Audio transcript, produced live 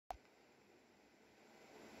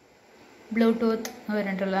Bluetooth എന്ന്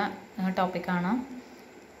പറഞ്ഞിട്ടുള്ള ടോപ്പിക്കാണ്.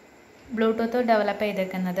 ബ്ലൂടൂത്ത് ഡെവലപ്പ്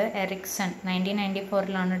ചെയ്തേക്കുന്നത് എറിക്സൺ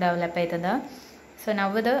 1994 ഡെവലപ്പ് ചെയ്തത്. സോ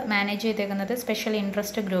നവ് ഇത് മാനേജ് ചെയ്തേക്കുന്നത് സ്പെഷ്യൽ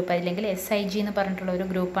ഇൻട്രസ്റ്റ് ഗ്രൂപ്പ് അല്ലെങ്കിൽ SIG എന്ന് പറഞ്ഞിട്ടുള്ള ഒരു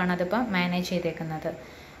ഗ്രൂപ്പാണ് അതിപ്പോൾ മാനേജ് ചെയ്തേക്കുന്നത്.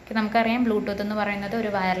 നമുക്കറിയാം ബ്ലൂടൂത്ത് എന്ന് പറയുന്നത് ഒരു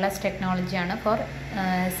വയർലെസ് ടെക്നോളജിയാണ് ഫോർ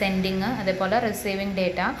സെൻഡിങ് അതേപോലെ റിസീവിങ്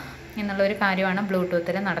ഡേറ്റ എന്നുള്ളൊരു കാര്യമാണ്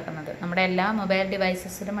ബ്ലൂടൂത്തിൽ നടക്കുന്നത്. നമ്മുടെ എല്ലാ മൊബൈൽ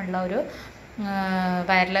ഡിവൈസസിലും ഉള്ള ഒരു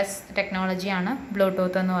വയർലെസ് ടെക്നോളജിയാണ്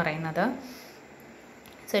ബ്ലൂടൂത്ത് എന്ന് പറയുന്നത്.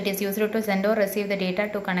 So it is used to send or receive the data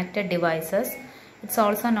to connected devices. It's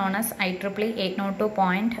also known as IEEE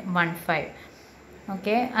 802.15.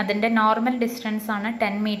 Okay, അതിൻ്റെ നോർമൽ ഡിസ്റ്റൻസ് ആണ്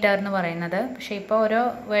 10 മീറ്റർ എന്ന് പറയുന്നത്. പക്ഷേ ഇപ്പോൾ ഓരോ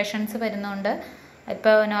വേർഷൻസ് വരുന്നതുകൊണ്ട്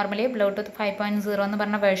ഇപ്പോൾ നോർമലി ബ്ലൂടൂത്ത് 5.0 എന്ന്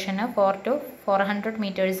പറഞ്ഞ വേർഷന് 4 to 400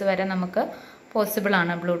 മീറ്റേഴ്സ് വരെ നമുക്ക് പോസിബിൾ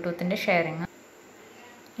ആണ് ബ്ലൂടൂത്തിൻ്റെ sharing.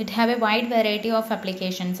 It have A wide variety of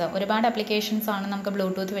applications. ഒരുപാട് ആപ്ലിക്കേഷൻസ് ആണ് നമുക്ക്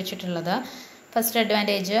ബ്ലൂടൂത്ത് വെച്ചിട്ടുള്ളത്. First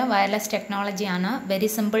advantage wireless ടെക്നോളജിയാണ്. Very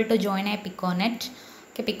simple to join A പിക്കോനെറ്റ്.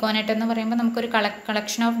 Okay, പിക്കോനെറ്റ് എന്ന് പറയുമ്പോൾ നമുക്കൊരു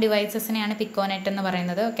കളക്ഷൻ ഓഫ് ഡിവൈസസിനെയാണ് പിക്കോനെറ്റ് എന്ന്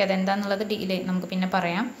പറയുന്നത്. ഓക്കെ, അതെന്താണെന്നുള്ളത് നമുക്ക് പിന്നെ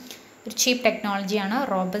പറയാം. ഒരു ചീപ്പ് ടെക്നോളജിയാണ്,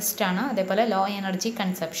 റോബസ്റ്റ് ആണ്, അതേപോലെ ലോ എനർജി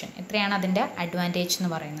കൺസപ്ഷൻ. ഇത്രയാണ് അതിൻ്റെ അഡ്വാൻറ്റേജ്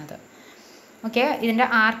എന്ന് പറയുന്നത്. ഓക്കെ, ഇതിൻ്റെ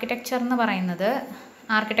ആർക്കിടെക്ചർ എന്ന് പറയുന്നത്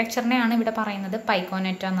ആർക്കിടെക്ചറിനെയാണ് ഇവിടെ പറയുന്നത്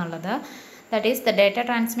പൈക്കോനെറ്റ് എന്നുള്ളത്. That is, the data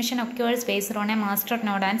transmission occurs based on a master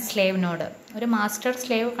node and slave node. ഒരു മാസ്റ്റർ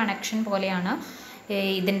സ്ലേവ് കണക്ഷൻ പോലെയാണ്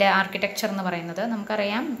ഇതിൻ്റെ ആർക്കിടെക്ചർ എന്ന് പറയുന്നത്.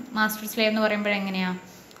 നമുക്കറിയാം മാസ്റ്റർ സ്ലേവ് എന്ന് പറയുമ്പോൾ എങ്ങനെയാണ്,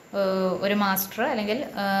 ഒരു മാസ്റ്റർ അല്ലെങ്കിൽ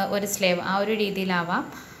ഒരു സ്ലേവ് ആ ഒരു രീതിയിലാവാം.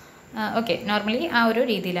 ഓക്കെ, നോർമലി ആ ഒരു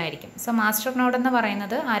രീതിയിലായിരിക്കും. സോ മാസ്റ്റർ നോഡ് എന്ന്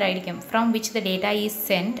പറയുന്നത് ആരായിരിക്കും? From which the data is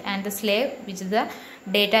send and the slave which the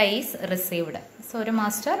data is received. So ഒരു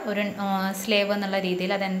മാസ്റ്റർ ഒരു സ്ലേവ് എന്നുള്ള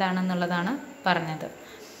രീതിയിൽ അതെന്താണെന്നുള്ളതാണ് പറഞ്ഞത്.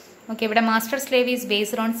 ഓക്കെ, ഇവിടെ master slave is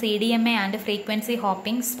based on CDMA and frequency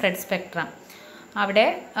hoping spread spectrum. അവിടെ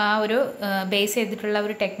ആ ഒരു ബേസ് ചെയ്തിട്ടുള്ള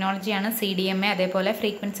ഒരു ടെക്നോളജിയാണ് CDMA, അതേപോലെ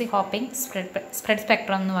ഫ്രീക്വൻസി ഹോപ്പിംഗ് സ്പ്രെഡ്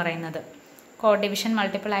സ്പെക്ട്രം എന്ന് പറയുന്നത്. Code division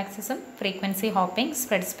multiple ആക്സസും frequency hoping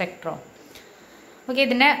spread spectrum. Okay,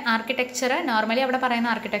 ഇതിൻ്റെ ആർക്കിടെക്ചർ നോർമലി അവിടെ പറയുന്ന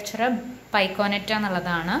ആർക്കിടെക്ചർ പൈക്കോനെറ്റ്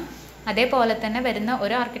എന്നുള്ളതാണ്. അതേപോലെ തന്നെ വരുന്ന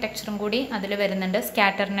ഒരു ആർക്കിടെക്ചറും കൂടി അതിൽ വരുന്നുണ്ട്,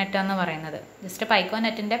 സ്കാറ്റർനെറ്റ് എന്ന് പറയുന്നത്. ജസ്റ്റ്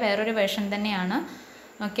പൈക്കോനെറ്റിൻ്റെ വേറൊരു വേർഷൻ തന്നെയാണ്.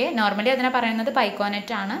 ഓക്കെ, നോർമലി അതിനെ പറയുന്നത്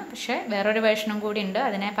പൈക്കോനെറ്റ് ആണ്, പക്ഷേ വേറൊരു വേർഷനും കൂടി ഉണ്ട്,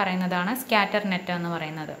 അതിനെ പറയുന്നതാണ് സ്കാറ്റർനെറ്റ് എന്ന്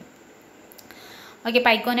പറയുന്നത്. ഓക്കെ,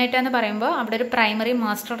 പൈക്കോനെറ്റ് എന്ന് പറയുമ്പോൾ അവിടെ ഒരു പ്രൈമറി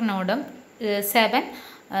മാസ്റ്റർ നോഡും 7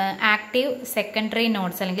 ആക്റ്റീവ് സെക്കൻഡറി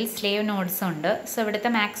നോഡ്സ് അല്ലെങ്കിൽ സ്ലേവ് നോഡ്സും ഉണ്ട്. സോ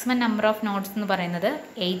ഇവിടുത്തെ മാക്സിമം നമ്പർ ഓഫ് നോഡ്സ് എന്ന് പറയുന്നത്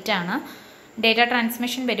 8 ആണ്. Data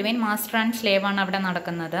transmission between master and slave ആണ് അവിടെ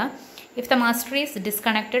നടക്കുന്നത്. If the master is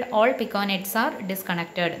disconnected all പിക്കോനെറ്റ്സ് R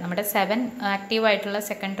disconnected. നമ്മുടെ 7 ആക്റ്റീവ് ആയിട്ടുള്ള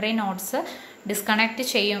സെക്കൻഡറി നോഡ്സ് ഡിസ്കണക്റ്റ്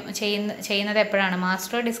ചെയ്യുന്നത് എപ്പോഴാണ്?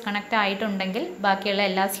 മാസ്റ്റർ ഡിസ്കണക്റ്റ് ആയിട്ടുണ്ടെങ്കിൽ ബാക്കിയുള്ള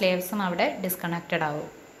എല്ലാ സ്ലേവ്സും അവിടെ ഡിസ്കണക്റ്റഡ് ആവും.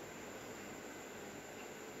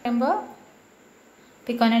 പറയുമ്പോൾ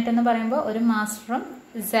പിക്കോനെറ്റ് എന്ന് പറയുമ്പോൾ ഒരു മാസ്റ്ററും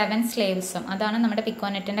 7 സ്ലേവ്സും, അതാണ് നമ്മുടെ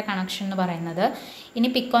പിക്കോനെറ്റിൻ്റെ കണക്ഷൻ എന്ന് പറയുന്നത്. ഇനി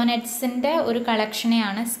പിക്കോനെറ്റ്സിൻ്റെ ഒരു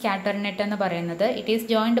കളക്ഷനെയാണ് സ്കാറ്റർനെറ്റ് എന്ന് പറയുന്നത്. It is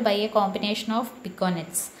joined by A combination of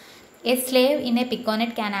പിക്കോനെറ്റ്സ്. A slave in A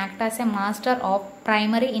പിക്കോനെറ്റ് can act as A master of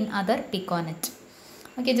primary in other പിക്കോനെറ്റ്.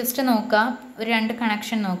 Okay, just നോക്കുക, ഒരു 2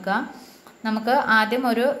 കണക്ഷൻ നോക്കുക. നമുക്ക് ആദ്യം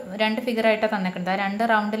ഒരു 2 ഫിഗറായിട്ട് തന്നിട്ടുണ്ട്. 2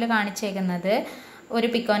 റൗണ്ടിൽ കാണിച്ചേക്കുന്നത് ഒരു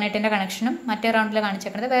പിക്കോനെറ്റിൻ്റെ കണക്ഷനും മറ്റേ റൗണ്ടിൽ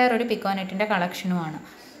കാണിച്ചേക്കുന്നത് വേറൊരു പിക്കോനെറ്റിൻ്റെ കളക്ഷനുമാണ്.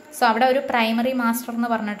 സോ അവിടെ ഒരു പ്രൈമറി മാസ്റ്റർ എന്ന്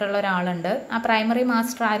പറഞ്ഞിട്ടുള്ള ഒരാളുണ്ട്. ആ പ്രൈമറി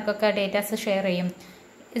മാസ്റ്റർ ആർക്കൊക്കെ ഡേറ്റാസ് ഷെയർ ചെയ്യും?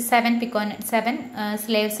 7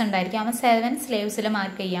 സ്ലേവ്സ് ഉണ്ടായിരിക്കും. അവൻ 7 സ്ലേവ്സിലും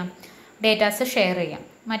ആർക്ക് ചെയ്യാം? ഡേറ്റാസ് ഷെയർ ചെയ്യാം.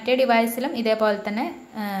 മറ്റേ ഡിവൈസിലും ഇതേപോലെ തന്നെ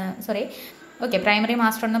ഓക്കെ, പ്രൈമറി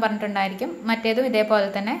മാസ്റ്റർ എന്ന് പറഞ്ഞിട്ടുണ്ടായിരിക്കും. മറ്റേതും ഇതേപോലെ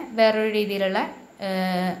തന്നെ വേറൊരു രീതിയിലുള്ള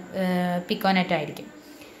പിക്കോനെറ്റ് ആയിരിക്കും.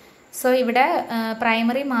 സോ ഇവിടെ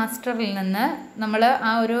പ്രൈമറി മാസ്റ്ററിൽ നിന്ന് നമ്മൾ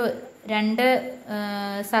ആ ഒരു 2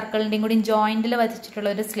 സർക്കിളിൻ്റെയും കൂടി ജോയിൻറ്റിൽ വച്ചിട്ടുള്ള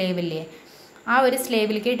ഒരു സ്ലേവില്ലേ, ആ ഒരു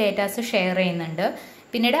സ്ലേവിലേക്ക് ഡേറ്റാസ് ഷെയർ ചെയ്യുന്നുണ്ട്.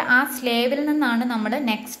 പിന്നീട് ആ സ്ലേവിൽ നിന്നാണ് നമ്മൾ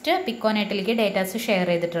നെക്സ്റ്റ് പിക്കോനെറ്റിലേക്ക് ഡേറ്റാസ് ഷെയർ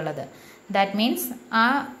ചെയ്തിട്ടുള്ളത്. ദാറ്റ് മീൻസ് ആ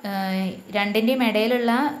 2ൻ്റെയും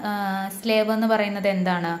ഇടയിലുള്ള സ്ലേവ് എന്ന് പറയുന്നത്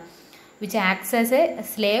എന്താണ്? which acts as a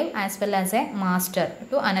slave as well as a master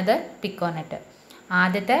to another piconet.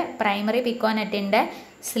 ആദ്യത്തെ പ്രൈമറി പിക്കോനെറ്റിൻ്റെ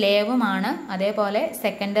സ്ലേവുമാണ്, അതേപോലെ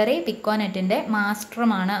സെക്കൻഡറി പിക്കോനെറ്റിൻ്റെ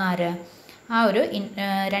മാസ്റ്ററുമാണ് ആര്? ആ ഒരു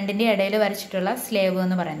 2ൻ്റെ ഇടയിൽ വരച്ചിട്ടുള്ള സ്ലേവ്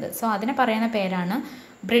എന്ന് പറയുന്നത്. സോ അതിനെ പറയുന്ന പേരാണ്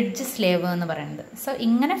ബ്രിഡ്ജ് സ്ലേവ് എന്ന് പറയുന്നത്. സോ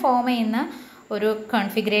ഇങ്ങനെ ഫോം ചെയ്യുന്ന ഒരു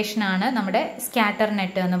കോൺഫിഗറേഷനാണ് നമ്മുടെ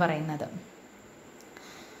സ്കാറ്റർനെറ്റ് എന്ന് പറയുന്നത്.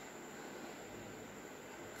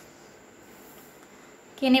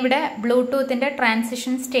 ഇനി ഇവിടെ ബ്ലൂടൂത്തിൻ്റെ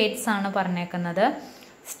ട്രാൻസിഷൻ സ്റ്റേറ്റ്സ് ആണ് പറഞ്ഞേക്കുന്നത്.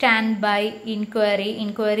 Stand by,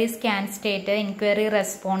 inquiry scan state, inquiry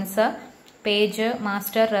response, page,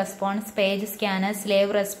 master response, page scanner,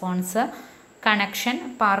 slave response, connection,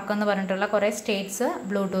 park എന്ന് പറഞ്ഞിട്ടുള്ള കുറേ സ്റ്റേറ്റ്സ്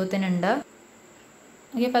ബ്ലൂടൂത്തിനുണ്ട്.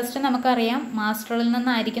 ഓക്കെ, ഫസ്റ്റ് നമുക്കറിയാം മാസ്റ്ററിൽ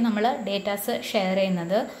നിന്നായിരിക്കും നമ്മൾ ഡേറ്റാസ് ഷെയർ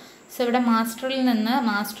ചെയ്യുന്നത്. സോ ഇവിടെ മാസ്റ്ററിൽ നിന്ന്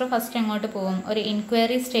മാസ്റ്റർ ഫസ്റ്റ് എങ്ങോട്ട് പോകും? ഒരു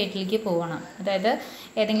ഇൻക്വയറി സ്റ്റേറ്റിലേക്ക് പോകണം. അതായത്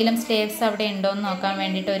ഏതെങ്കിലും സ്ലേവ്സ് അവിടെ ഉണ്ടോ എന്ന് നോക്കാൻ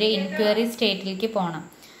വേണ്ടിയിട്ട് ഒരു ഇൻക്വയറി സ്റ്റേറ്റിലേക്ക് പോകണം.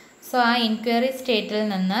 സോ ആ ഇൻക്വയറി സ്റ്റേറ്റിൽ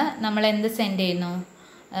നിന്ന് നമ്മൾ എന്ത് സെൻഡ് ചെയ്യുന്നു?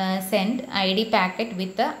 സെൻഡ് ID പാക്കറ്റ്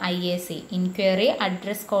വിത്ത് IAC, ഇൻക്വയറി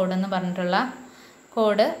അഡ്രസ് കോഡ് എന്ന് പറഞ്ഞിട്ടുള്ള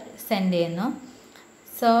കോഡ് സെൻഡ് ചെയ്യുന്നു.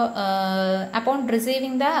 So upon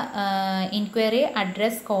receiving the inquiry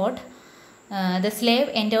address code, the slave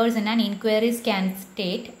enters in an inquiry scan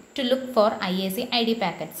state to look for IAC ID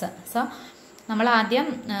packets. So നമ്മൾ ആദ്യം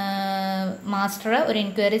master ഒരു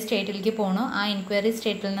inquiry സ്റ്റേറ്റിലേക്ക് പോകണു. ആ inquiry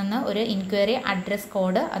സ്റ്റേറ്റിൽ നിന്ന് ഒരു ഇൻക്വയറി അഡ്രസ്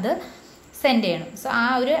കോഡ് അത് സെൻഡ് ചെയ്യണം. സോ ആ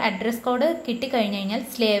ഒരു അഡ്രസ് കോഡ് കിട്ടിക്കഴിഞ്ഞ് കഴിഞ്ഞാൽ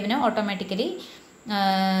സ്ലേവിന് ഓട്ടോമാറ്റിക്കലി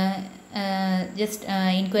ജസ്റ്റ്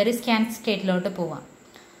ഇൻക്വയറി സ്കാൻ സ്റ്റേറ്റിലോട്ട് പോവാം.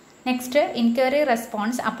 Next, inquiry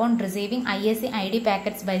response upon receiving IAC ID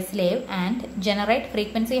packets by slave and generate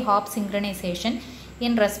frequency hope synchronisation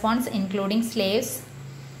in response including slaves,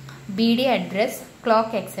 BD address,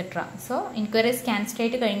 clock etcetera. So inquiry scan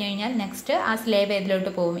state കഴിഞ്ഞ് കഴിഞ്ഞാൽ next ആ slave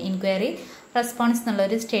ഏതിലോട്ട് പോകും? Inquiry response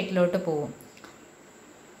എന്നുള്ളൊരു സ്റ്റേറ്റിലോട്ട് പോകും.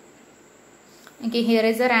 Okay, here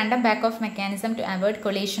is A random back of mechanism to avoid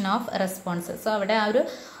collision of response. So അവിടെ ആ ഒരു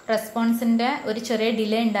റെസ്പോൺസിൻ്റെ ഒരു ചെറിയ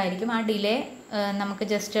ഡിലേ ഉണ്ടായിരിക്കും. ആ ഡിലേ നമുക്ക്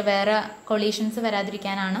ജസ്റ്റ് വേറെ കൊളീഷൻസ്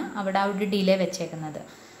വരാതിരിക്കാനാണ് അവിടെ ആ ഒരു ഡിലേ വെച്ചേക്കുന്നത്.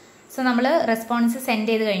 സോ നമ്മൾ റെസ്പോൺസ് സെൻഡ്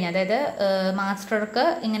ചെയ്ത് കഴിഞ്ഞാൽ, അതായത് മാസ്റ്റർക്ക്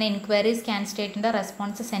ഇങ്ങനെ ഇൻക്വയറി സ്കാൻ സ്റ്റേറ്റിൻ്റെ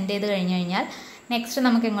റെസ്പോൺസ് സെൻഡ് ചെയ്ത് കഴിഞ്ഞ് കഴിഞ്ഞാൽ നെക്സ്റ്റ്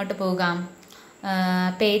നമുക്ക് എങ്ങോട്ട് പോകാം?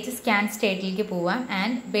 പേജ് സ്കാൻ സ്റ്റേറ്റിലേക്ക് പോവാം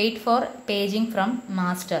and wait for paging from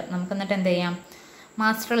master. നമുക്ക് എന്നിട്ട് എന്ത് ചെയ്യാം?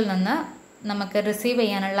 മാസ്റ്ററിൽ നിന്ന് നമുക്ക് റിസീവ്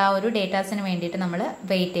ചെയ്യാനുള്ള ആ ഒരു ഡേറ്റാസിന് വേണ്ടിയിട്ട് നമ്മൾ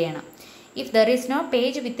വെയിറ്റ് ചെയ്യണം. If there is no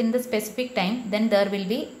page within the specific time, then there will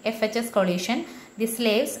be FHS collision. The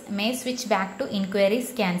slaves may switch back to inquiry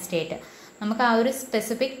scan state. നമുക്ക് ആ ഒരു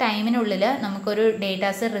സ്പെസിഫിക് ടൈമിനുള്ളിൽ നമുക്കൊരു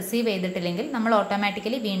ഡേറ്റാസ് റിസീവ് ചെയ്തിട്ടില്ലെങ്കിൽ നമ്മൾ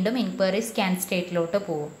ഓട്ടോമാറ്റിക്കലി വീണ്ടും ഇൻക്വയറി സ്കാൻ സ്റ്റേറ്റിലോട്ട്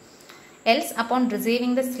പോകും. Else upon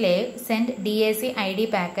receiving the slave send DAC ID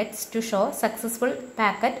packets to show successful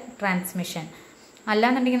packet transmission.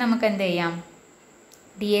 അല്ലാന്നുണ്ടെങ്കിൽ നമുക്ക് എന്ത് ചെയ്യാം?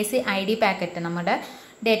 DAC ID പാക്കറ്റ് നമ്മുടെ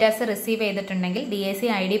ഡേറ്റാസ് റിസീവ് ചെയ്തിട്ടുണ്ടെങ്കിൽ DAC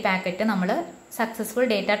ID പാക്കറ്റ് നമ്മൾ സക്സസ്ഫുൾ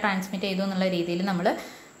ഡേറ്റ ട്രാൻസ്മിറ്റ് ചെയ്തു എന്നുള്ള രീതിയിൽ നമ്മൾ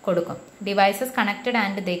കൊടുക്കും. Devices connected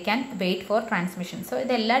and they can wait for transmission. So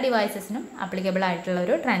ഇത് എല്ലാ ഡിവൈസസിനും ആപ്ലിക്കബിൾ ആയിട്ടുള്ള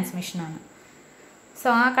ഒരു ട്രാൻസ്മിഷനാണ്. സോ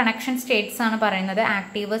ആ കണക്ഷൻ സ്റ്റേറ്റ്സ് ആണ് പറയുന്നത്.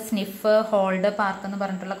 ആക്റ്റീവ്, സ്നിഫ്, ഹോൾഡ്, പാർക്ക് എന്ന്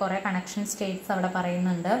പറഞ്ഞിട്ടുള്ള കുറേ കണക്ഷൻ സ്റ്റേറ്റ്സ് അവിടെ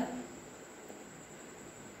പറയുന്നുണ്ട്.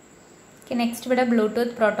 നെക്സ്റ്റ് ഇവിടെ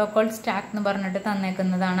ബ്ലൂടൂത്ത് പ്രോട്ടോകോൾ സ്റ്റാക്ക് എന്ന് പറഞ്ഞിട്ട്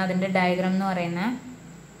തന്നേക്കുന്നതാണ് അതിൻ്റെ ഡയഗ്രാം എന്ന് പറയുന്നത്.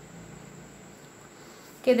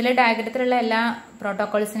 ഇതിൽ ഡയഗ്രത്തിലുള്ള എല്ലാ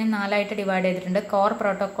പ്രോട്ടോകോൾസിനെയും 4 ആയിട്ട് ഡിവൈഡ് ചെയ്തിട്ടുണ്ട്. Core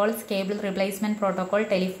protocols, cable replacement protocol,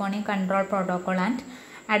 telephonic control protocol and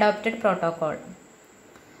adopted protocol.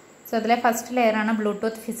 So അതിലെ ഫസ്റ്റ് ലെയർ ആണ്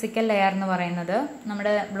ബ്ലൂടൂത്ത് ഫിസിക്കൽ ലെയർ എന്ന് പറയുന്നത്.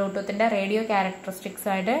 നമ്മുടെ ബ്ലൂടൂത്തിൻ്റെ റേഡിയോ ക്യാരക്ടറിസ്റ്റിക്സ്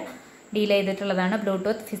ആയിട്ട് ഡീൽ ചെയ്തിട്ടുള്ളതാണ്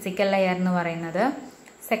ബ്ലൂടൂത്ത് ഫിസിക്കൽ ലെയർ എന്ന് പറയുന്നത്.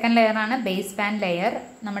 സെക്കൻഡ് ലെയർ ആണ് ബേസ് ബാൻഡ് ലെയർ.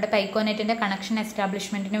 നമ്മുടെ പൈക്കോനെറ്റിൻ്റെ കണക്ഷൻ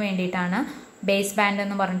എസ്റ്റാബ്ലിഷ്മെൻറ്റിന് വേണ്ടിയിട്ടാണ് ബേസ് ബാൻഡ്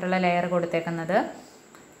എന്ന് പറഞ്ഞിട്ടുള്ള ലെയർ കൊടുത്തേക്കുന്നത്.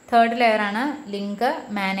 തേർഡ് ലെയർ ആണ് link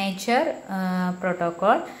manager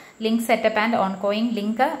protocol. Link setup and ongoing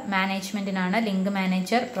link മാനേജ്മെൻറ്റിനാണ് link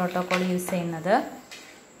manager protocol use ചെയ്യുന്നത്.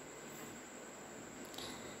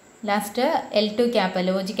 Last L2 cap,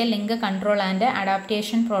 logical link control and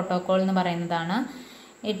adaptation protocol എന്ന് പറയുന്നതാണ്.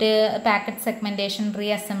 ഇത് പാക്കറ്റ് സെഗ്മെൻറ്റേഷൻ, റീ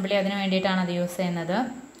അസംബ്ലി അതിന് വേണ്ടിയിട്ടാണ് അത് യൂസ് ചെയ്യുന്നത്.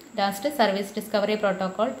 Last service discovery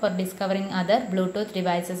protocol four discovering other Bluetooth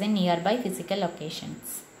devices in near by physical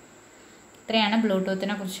locations. ഇത്രയാണ്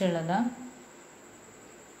ബ്ലൂടൂത്തിനെ കുറിച്ചുള്ളത്.